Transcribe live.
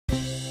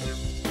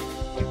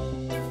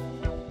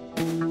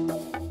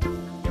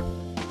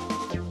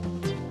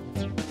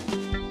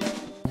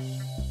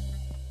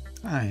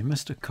Hi,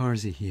 Mr.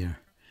 Corsi here.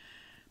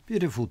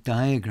 Beautiful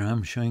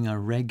diagram showing a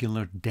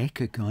regular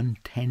decagon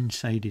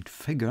 10-sided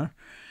figure.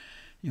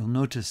 You'll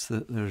notice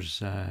that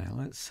there's,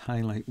 let's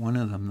highlight one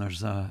of them,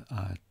 there's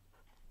a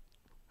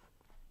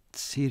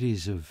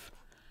series of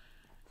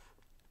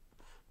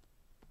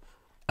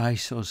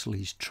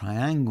isosceles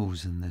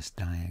triangles in this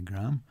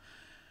diagram.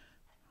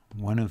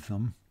 One of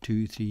them,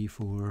 2, 3,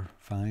 4,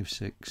 5,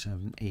 6,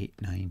 7, 8,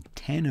 9,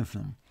 10 of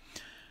them.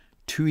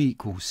 2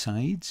 equal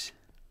sides.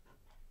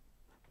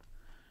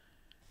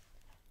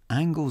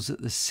 Angles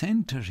at the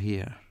center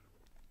here,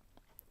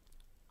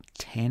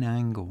 10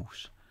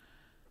 angles.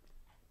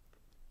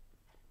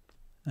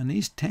 And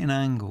these 10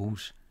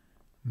 angles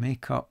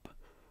make up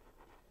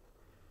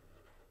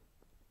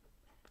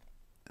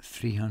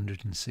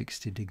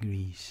 360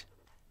 degrees.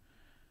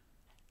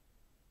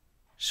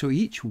 So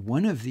each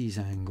one of these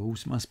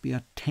angles must be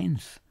a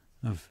tenth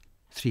of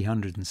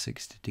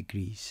 360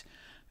 degrees.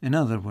 In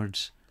other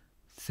words,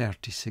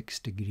 36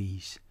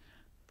 degrees.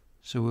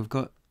 So we've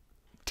got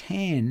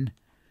 10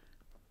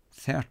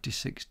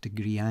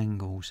 36-degree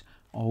angles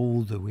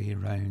all the way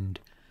around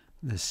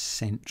the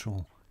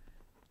central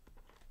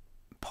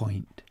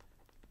point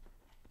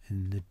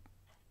in the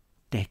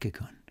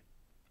decagon.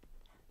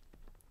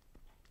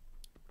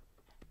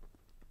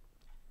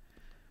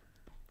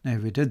 Now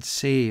we did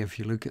say, if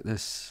you look at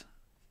this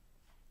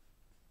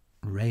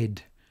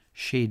red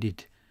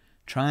shaded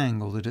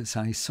triangle, that it's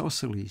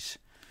isosceles.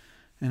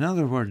 In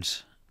other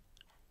words,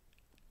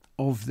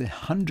 of the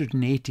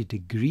 180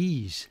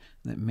 degrees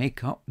that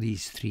make up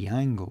these 3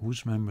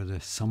 angles, remember the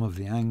sum of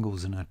the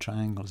angles in a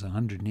triangle is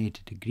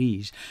 180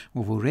 degrees,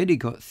 we've already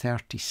got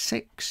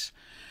 36,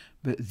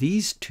 but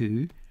these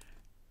two,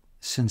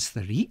 since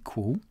they're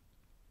equal,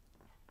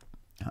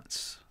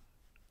 that's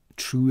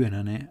true in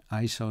an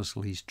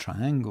isosceles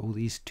triangle,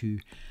 these 2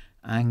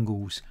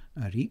 angles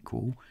are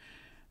equal,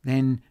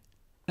 then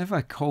if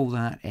I call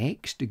that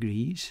x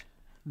degrees,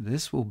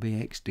 this will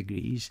be x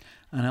degrees,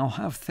 and I'll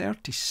have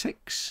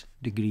 36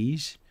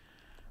 degrees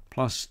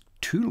plus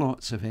 2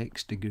 lots of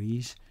x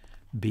degrees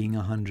being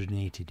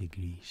 180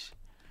 degrees.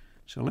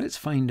 So let's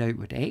find out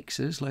what x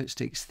is. Let's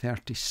take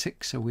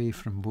 36 away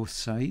from both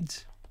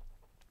sides.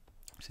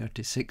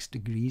 36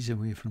 degrees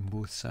away from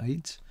both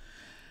sides.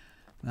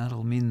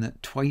 That'll mean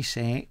that twice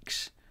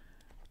x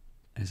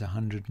is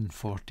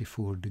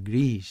 144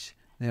 degrees.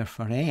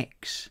 Therefore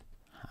x,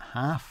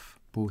 half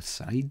both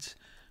sides,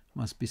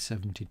 must be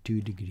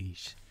 72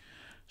 degrees.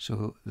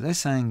 So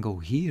this angle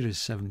here is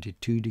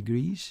 72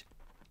 degrees,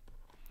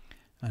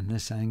 and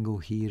this angle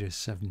here is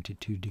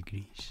 72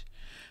 degrees.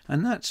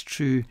 And that's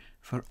true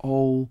for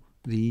all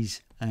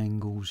these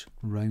angles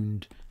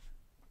round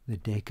the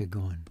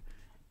decagon.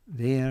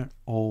 They're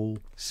all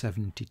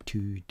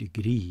 72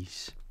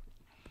 degrees.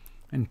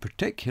 In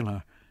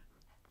particular,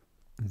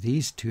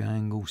 these 2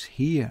 angles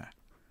here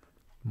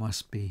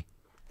must be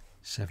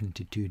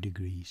 72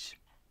 degrees.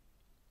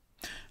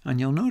 And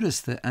you'll notice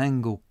that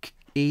angle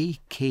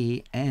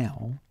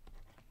AKL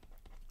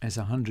is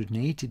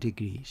 180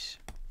 degrees.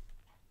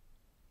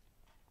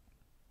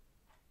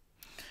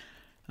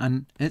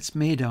 And it's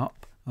made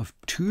up of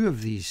 2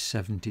 of these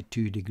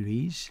 72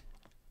 degrees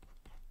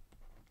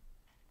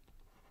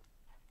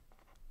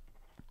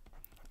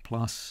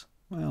plus,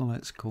 well,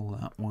 let's call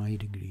that y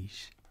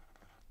degrees.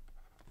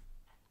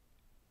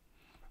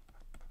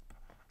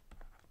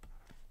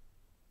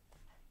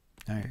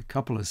 Now, a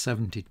couple of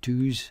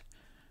 72s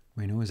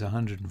we know is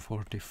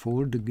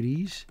 144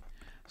 degrees.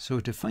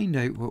 So to find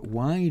out what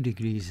y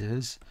degrees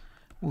is,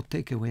 we'll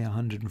take away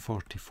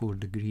 144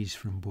 degrees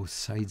from both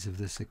sides of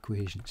this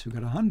equation. So we've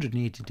got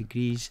 180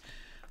 degrees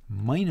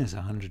minus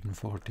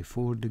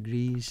 144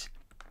 degrees.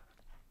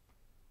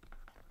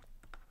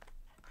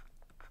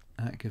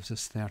 That gives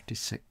us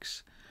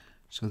 36.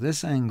 So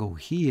this angle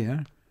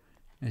here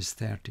is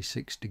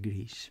 36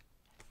 degrees.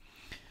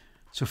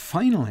 So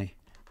finally,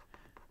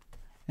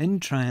 in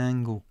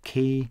triangle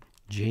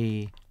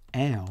KJL,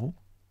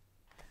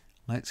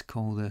 let's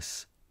call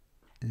this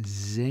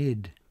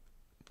Z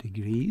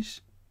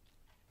degrees.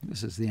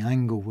 This is the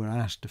angle we're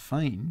asked to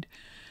find.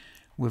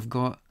 We've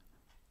got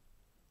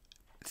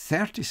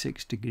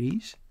 36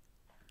 degrees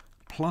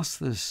plus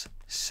this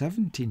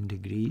 17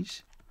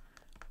 degrees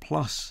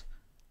plus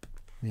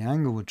the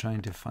angle we're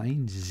trying to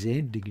find,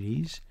 Z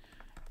degrees,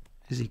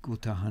 is equal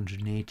to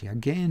 180.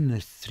 Again,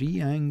 the 3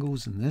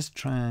 angles in this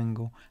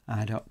triangle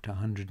add up to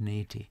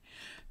 180.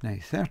 Now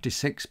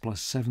 36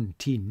 plus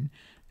 17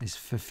 is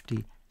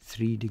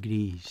 53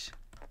 degrees.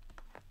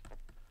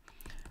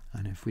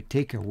 And if we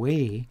take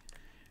away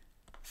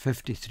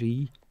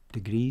 53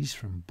 degrees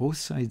from both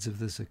sides of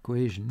this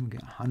equation, we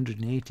get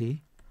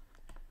 180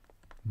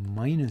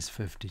 minus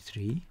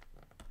 53,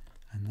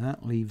 and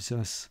that leaves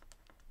us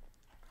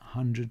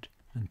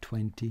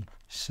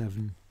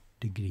 127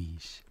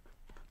 degrees.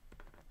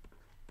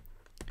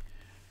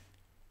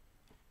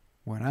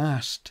 We're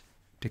asked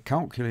to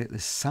calculate the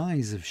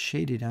size of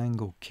shaded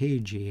angle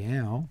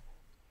KJL.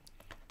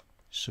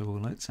 So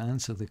let's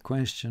answer the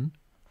question.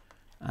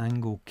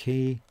 Angle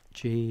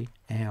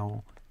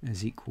KJL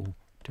is equal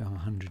to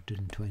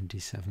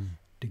 127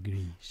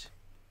 degrees.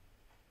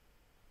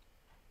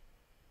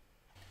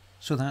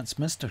 So that's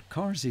Mr.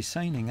 Corsi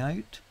signing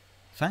out.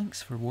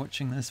 Thanks for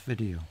watching this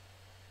video.